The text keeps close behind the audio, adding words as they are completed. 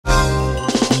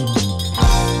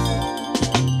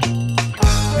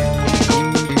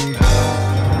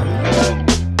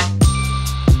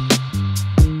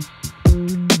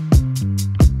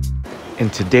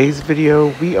today's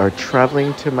video, we are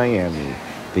traveling to Miami,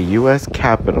 the US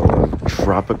capital of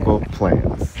tropical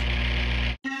plants.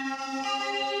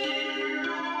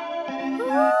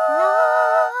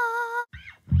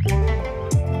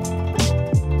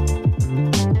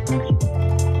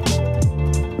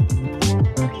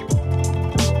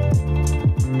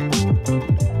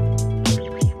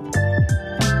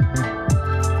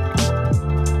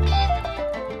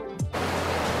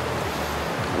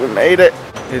 We made it.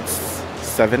 It's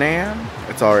 7 a.m.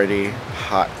 It's already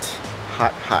hot.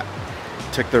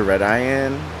 Took the red eye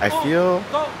in. I feel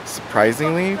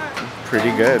surprisingly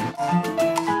pretty good.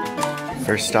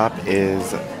 First stop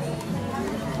is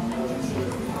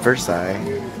Versailles.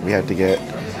 We had to get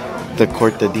the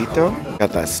cortadito.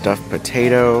 Got that stuffed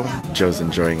potato. Joe's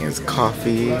enjoying his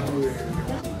coffee.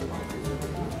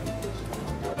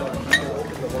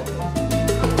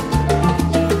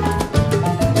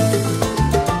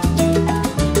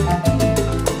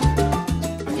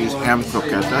 Ham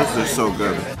croquetas, they're so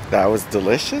good. That was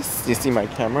delicious. You see my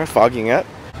camera fogging up?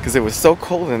 Because it was so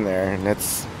cold in there and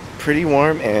it's pretty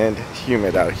warm and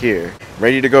humid out here.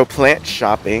 Ready to go plant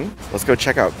shopping. Let's go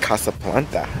check out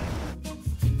Casaplanta.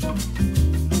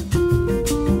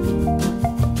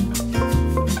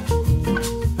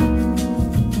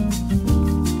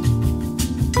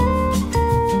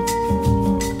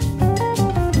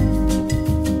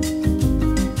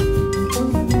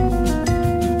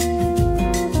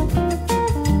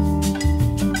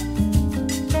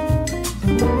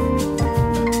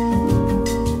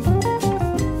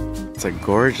 It's a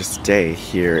gorgeous day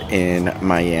here in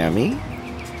Miami.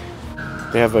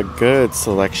 They have a good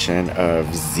selection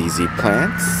of ZZ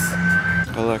plants.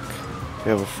 Oh look, we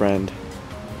have a friend.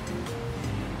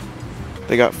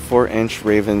 They got 4-inch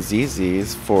Raven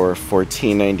ZZs for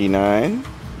 $14.99.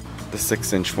 The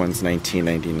 6-inch one's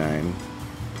 $19.99.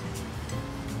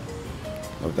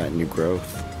 Love that new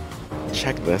growth.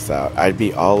 Check this out. I'd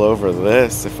be all over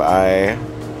this if I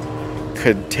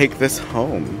could take this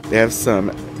home. They have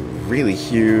some really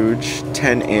huge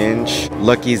 10-inch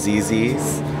Lucky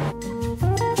ZZs.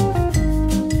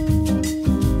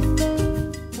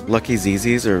 Lucky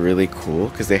ZZs are really cool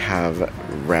because they have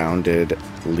rounded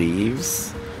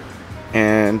leaves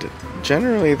and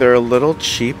generally they're a little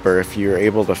cheaper if you're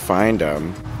able to find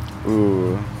them.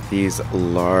 Ooh, these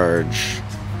large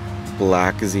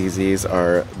black ZZs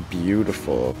are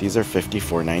beautiful. These are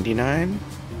 $54.99.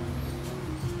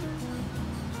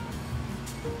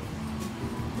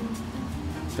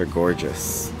 They're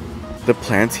gorgeous. The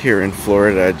plants here in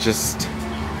Florida just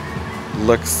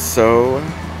look so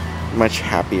much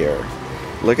happier.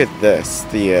 Look at this,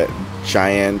 the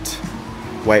giant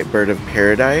white bird of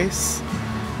paradise.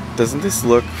 Doesn't this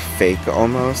look fake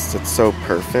almost? It's so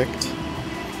perfect.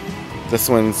 This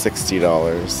one's $60.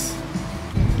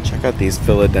 Check out these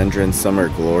philodendron summer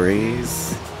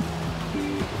glories.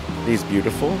 These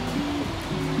beautiful.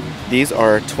 These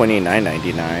are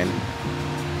 $29.99.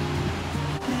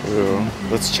 Ooh,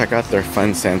 let's check out their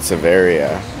fun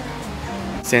Sansevieria.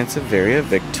 Sansevieria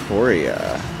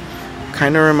Victoria.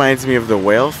 Kind of reminds me of the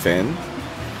whale fin.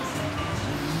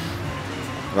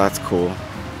 That's cool.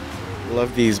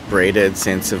 Love these braided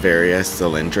Sansevieria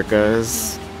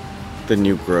cylindricas. The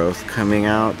new growth coming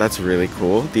out. That's really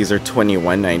cool. These are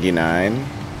 $21.99.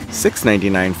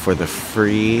 $6.99 for the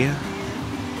free.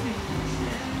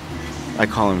 I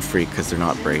call them free because they're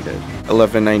not braided.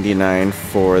 $11.99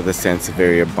 for the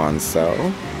Sansevieria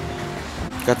Bonsell.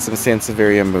 Got some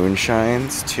Sansevieria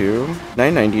Moonshines too.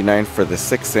 $9.99 for the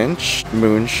 6-inch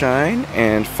Moonshine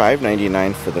and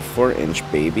 $5.99 for the 4-inch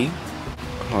Baby.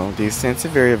 Oh, these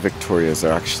Sansevieria Victorias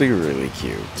are actually really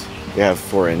cute. They have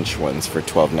 4-inch ones for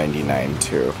 $12.99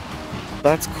 too.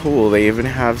 That's cool. They even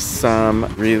have some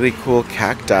really cool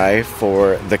cacti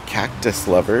for the cactus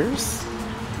lovers.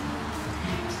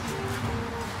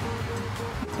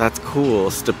 That's cool.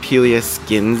 Stapelia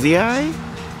skinsii,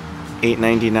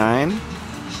 $8.99.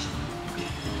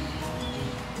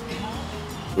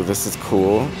 Ooh, this is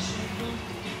cool.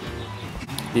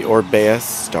 The Orbeus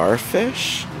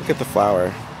starfish. Look at the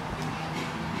flower.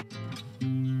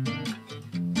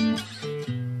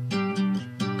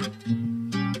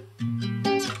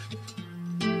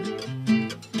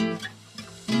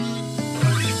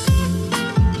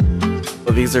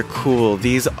 Well, these are cool.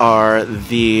 These are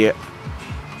the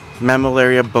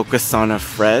Mammillaria Bocasana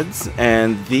Freds,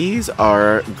 and these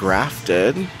are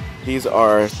grafted. These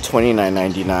are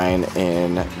 $29.99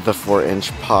 in the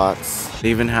 4-inch pots.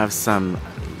 They even have some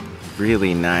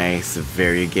really nice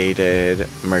variegated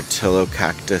Myrtillo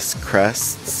cactus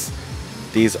crests.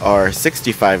 These are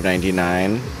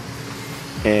 $65.99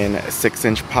 in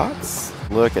 6-inch pots.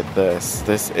 Look at this.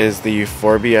 This is the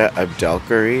Euphorbia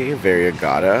abdelkeri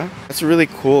variegata. That's really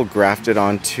cool, grafted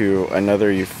onto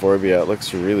another Euphorbia. It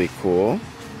looks really cool.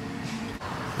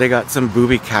 They got some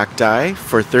booby cacti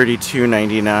for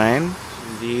 $32.99.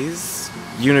 These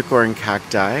unicorn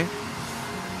cacti,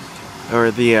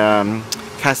 or the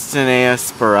Castanea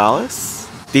spiralis.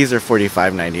 These are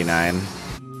 $45.99.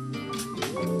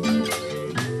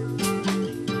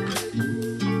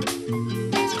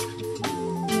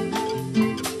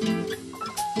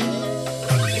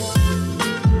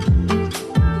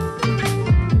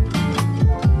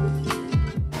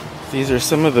 These are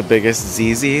some of the biggest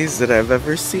ZZs that I've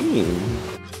ever seen.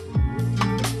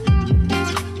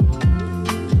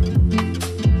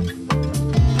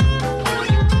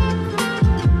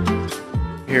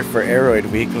 Here for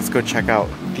Aroid Week, let's go check out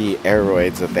the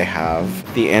aroids that they have.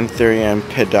 The Anthurium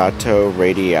pedato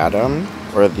radiatum,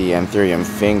 or the Anthurium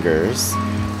fingers.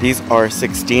 These are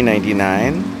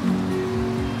 $16.99.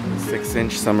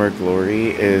 6-inch Summer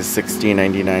Glory is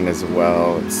 $16.99 as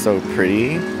well. It's so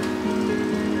pretty.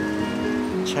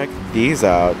 Check these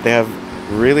out. They have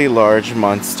really large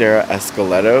Monstera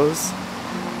esqueletos.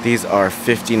 These are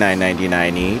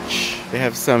 $59.99 each. They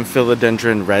have some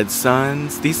philodendron red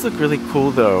suns. These look really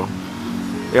cool though.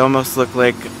 They almost look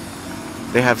like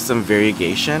they have some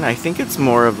variegation. I think it's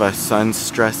more of a sun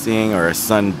stressing or a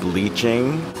sun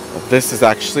bleaching. This is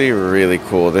actually really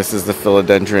cool. This is the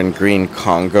philodendron green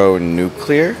Congo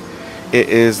nuclear. It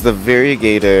is the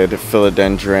variegated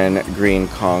philodendron green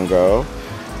Congo.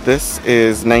 This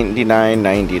is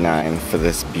 $99.99 for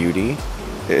this beauty.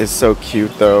 It is so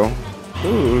cute though.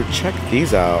 Ooh, check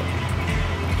these out.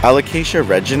 Alocasia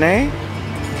reginae.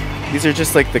 These are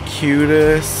just like the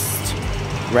cutest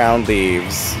round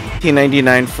leaves.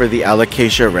 $18.99 for the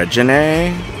Alocasia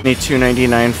reginae.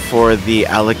 $22.99 for the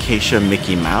Alocasia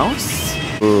Mickey Mouse.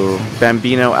 Ooh,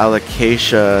 Bambino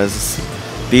Alocasias.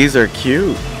 These are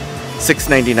cute.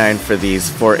 $6.99 for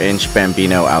these 4-inch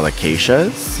Bambino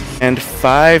Alocasias. And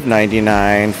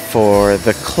 $5.99 for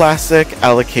the classic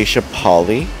Alocasia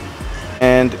Polly.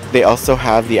 And they also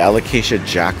have the Alocasia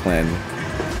Jacqueline.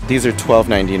 These are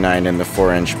 $12.99 in the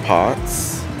 4-inch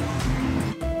pots.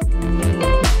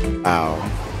 Wow.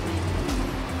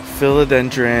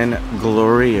 Philodendron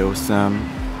gloriosum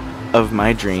of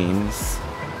my dreams.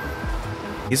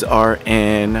 These are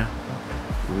in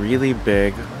really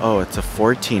big, oh, it's a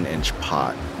 14-inch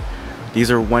pot. These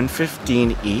are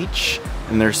 $115 each,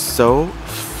 and they're so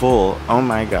full. Oh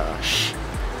my gosh.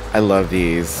 I love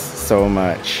these so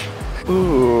much.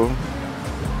 Ooh.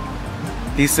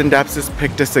 These Syndapsis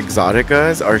pictus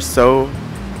exoticas are so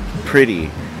pretty.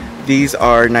 These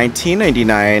are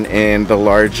 $19.99 in the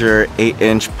larger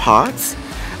 8-inch pots.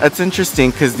 That's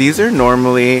interesting because these are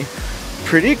normally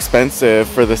pretty expensive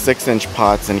for the 6-inch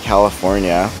pots in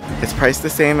California. It's priced the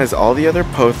same as all the other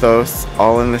pothos,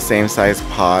 all in the same size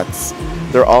pots.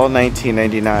 They're all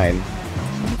 $19.99.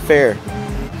 Fair.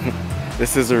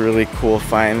 This is a really cool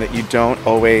find that you don't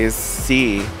always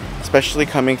see, especially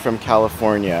coming from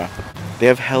California. They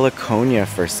have heliconia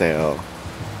for sale.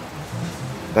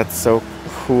 That's so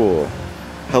cool.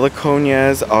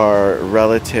 Heliconias are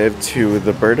relative to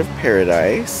the bird of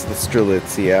paradise, the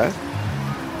Strelitzia.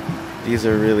 These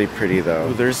are really pretty though.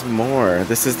 Oh, there's more.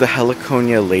 This is the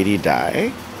Heliconia Lady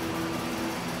Di.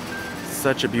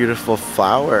 Such a beautiful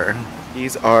flower.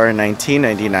 These are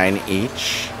 $19.99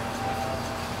 each.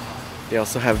 They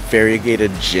also have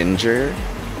variegated ginger.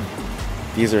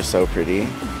 These are so pretty.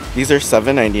 These are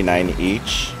 $7.99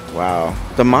 each. Wow.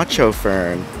 The macho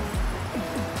fern.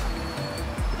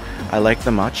 I like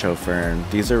the macho fern.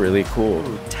 These are really cool.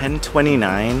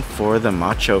 $10.29 for the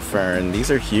macho fern.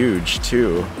 These are huge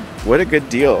too. What a good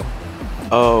deal.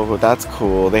 Oh, that's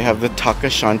cool. They have the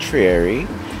Takachantrieri.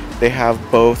 They have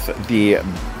both the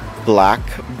black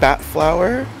bat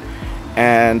flower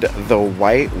and the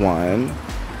white one.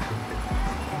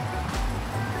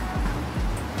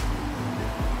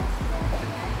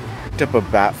 Picked up a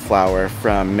bat flower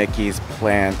from Mickey's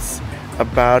Plants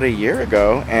about a year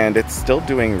ago, and it's still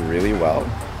doing really well.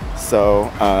 So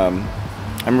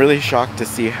I'm really shocked to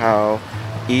see how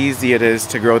easy it is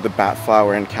to grow the bat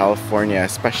flower in California,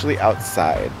 especially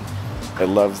outside. It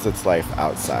loves its life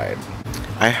outside.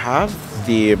 I have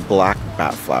the black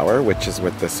bat flower, which is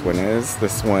what this one is.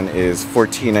 This one is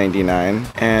 $14.99,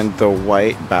 and the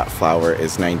white bat flower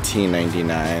is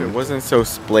 $19.99. If it wasn't so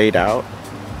splayed out,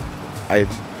 I'd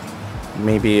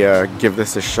maybe give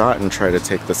this a shot and try to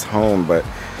take this home, but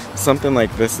something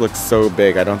like this looks so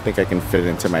big, I don't think I can fit it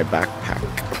into my backpack.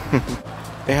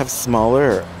 They have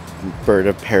smaller bird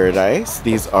of paradise.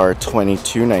 These are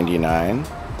 $22.99.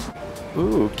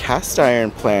 Ooh, cast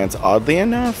iron plants. Oddly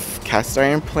enough, cast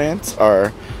iron plants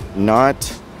are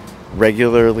not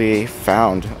regularly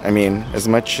found. I mean, as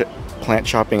much plant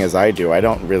shopping as I do, I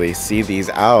don't really see these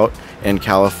out in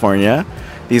California.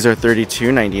 These are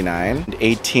 $32.99,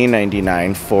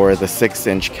 $18.99 for the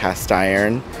 6-inch cast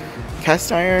iron.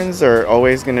 Cast irons are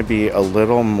always going to be a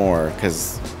little more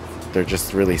because they're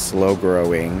just really slow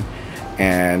growing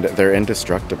and they're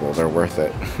indestructible. They're worth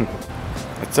it.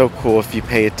 It's so cool. If you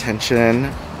pay attention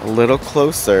a little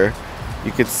closer,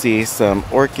 you could see some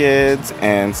orchids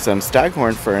and some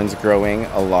staghorn ferns growing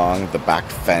along the back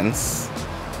fence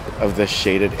of this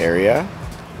shaded area.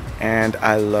 And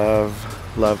I love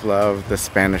the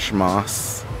Spanish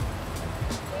moss.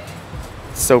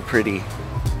 It's so pretty.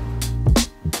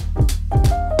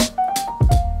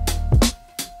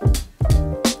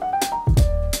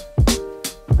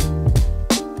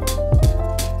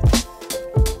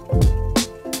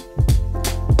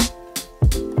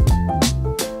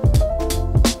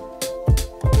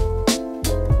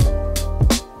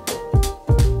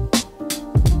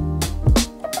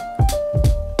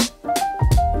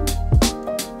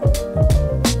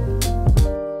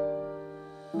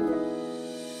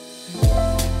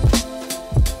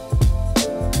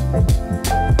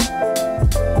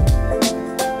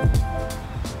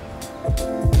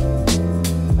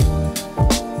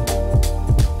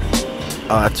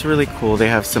 It's really cool. They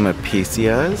have some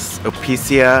Apicias,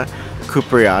 Apicia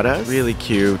cupreata. Really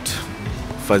cute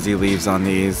fuzzy leaves on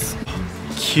these.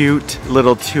 Cute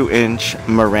little 2-inch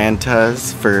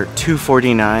Marantas for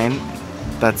 $2.49.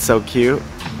 That's so cute.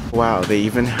 Wow, they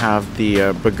even have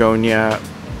the Begonia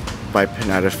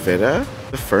bipinnatifida,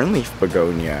 the fernleaf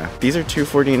begonia. These are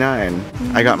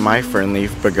 $2.49. I got my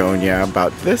fernleaf begonia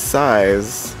about this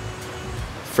size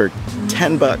for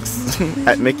 10 bucks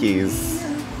at Mickey's.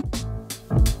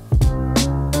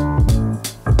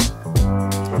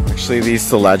 Actually, these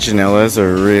Selaginellas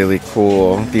are really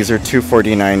cool. These are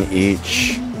 $2.49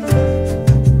 each.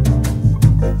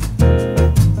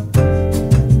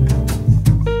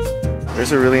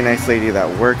 There's a really nice lady that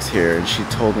works here, and she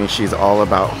told me she's all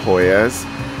about Hoyas.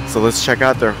 So let's check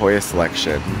out their Hoya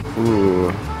selection.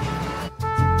 Ooh.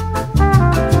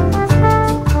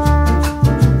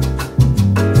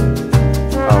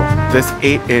 Oh, this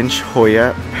 8-inch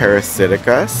Hoya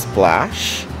parasitica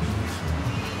splash.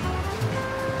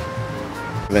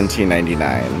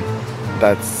 $17.99.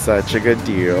 That's such a good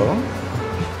deal.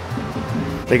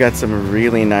 They got some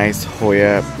really nice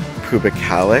Hoya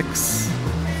pubicalyx.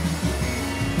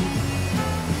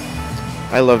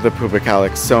 I love the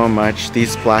pubicalyx so much.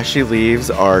 These splashy leaves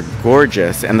are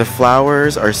gorgeous and the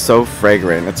flowers are so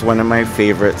fragrant. It's one of my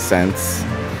favorite scents.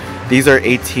 These are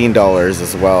 $18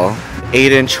 as well.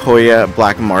 8-inch Hoya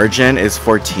black margin is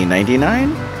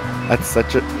 $14.99. That's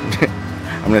such a...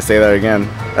 I'm gonna say that again.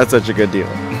 That's such a good deal.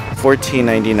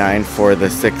 $14.99 for the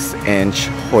 6-inch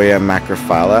Hoya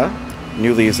macrophylla.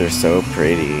 New leaves are so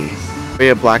pretty.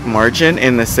 Hoya black margin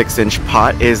in the 6-inch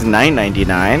pot is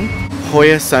 $9.99.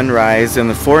 Hoya sunrise in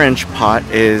the 4-inch pot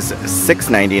is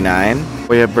 $6.99.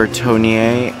 Hoya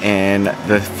Bertonier in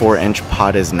the 4-inch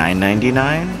pot is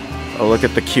 $9.99. Oh, look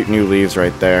at the cute new leaves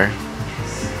right there.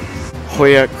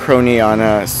 Hoya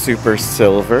Croniana Super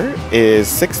Silver is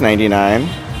 $6.99.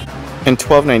 and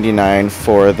 $12.99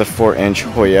 for the 4-inch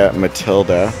Hoya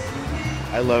Matilda.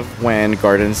 I love when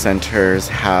garden centers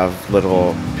have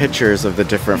little pictures of the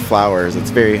different flowers. It's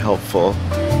very helpful.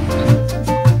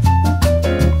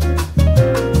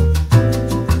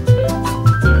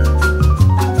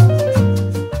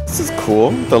 This is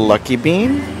cool. The Lucky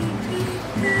Bean.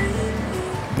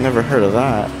 Never heard of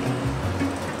that.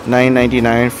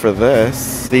 $9.99 for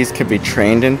this. These could be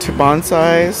trained into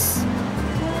bonsais.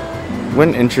 What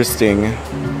an interesting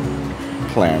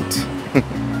plant.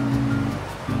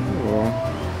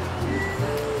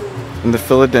 And the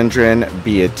Philodendron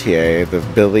beatiae, the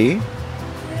Billy,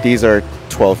 these are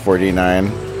 $12.49.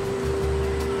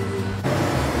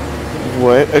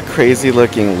 What a crazy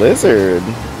looking lizard.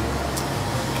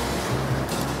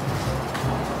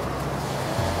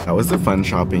 That was a fun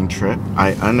shopping trip.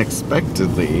 I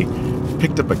unexpectedly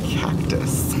picked up a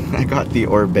cactus. I got the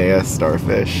Orbea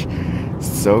starfish.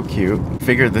 So cute.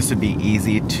 Figured this would be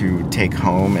easy to take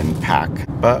home and pack.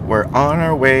 But we're on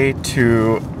our way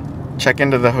to check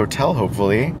into the hotel,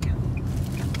 hopefully.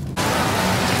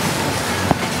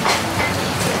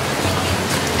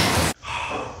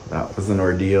 That was an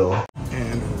ordeal.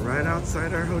 And right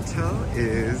outside our hotel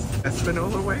is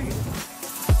Espanola Way.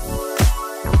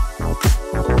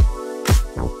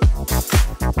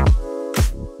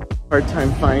 Hard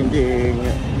time finding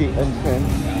the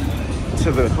entrance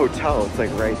to the hotel. It's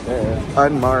like right there,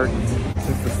 unmarked.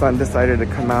 Since the sun decided to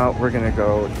come out, we're gonna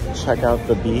go check out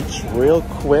the beach real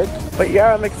quick. But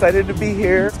yeah, I'm excited to be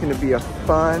here. It's gonna be a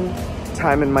fun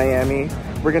time in Miami.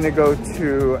 We're gonna go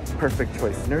to Perfect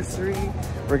Choice Nursery.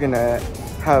 We're gonna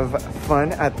have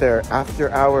fun at their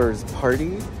after hours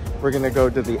party. We're gonna go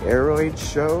to the Aeroid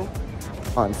show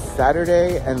on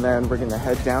Saturday, and then we're gonna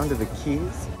head down to the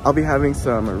Keys. I'll be having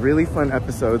some really fun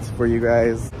episodes for you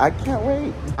guys. I can't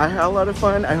wait. I had a lot of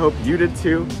fun. I hope you did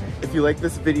too. If you like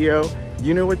this video,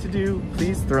 you know what to do.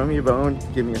 Please throw me a bone,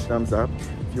 give me a thumbs up.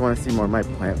 If you want to see more of my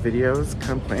plant videos,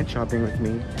 come plant shopping with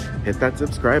me. Hit that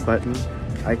subscribe button.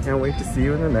 I can't wait to see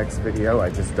you in the next video. I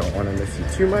just don't want to miss you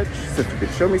too much. So if you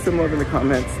could show me some love in the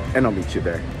comments, and I'll meet you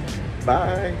there.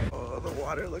 Bye. Oh, the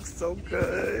water looks so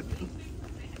good.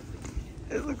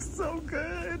 It looks so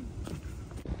good.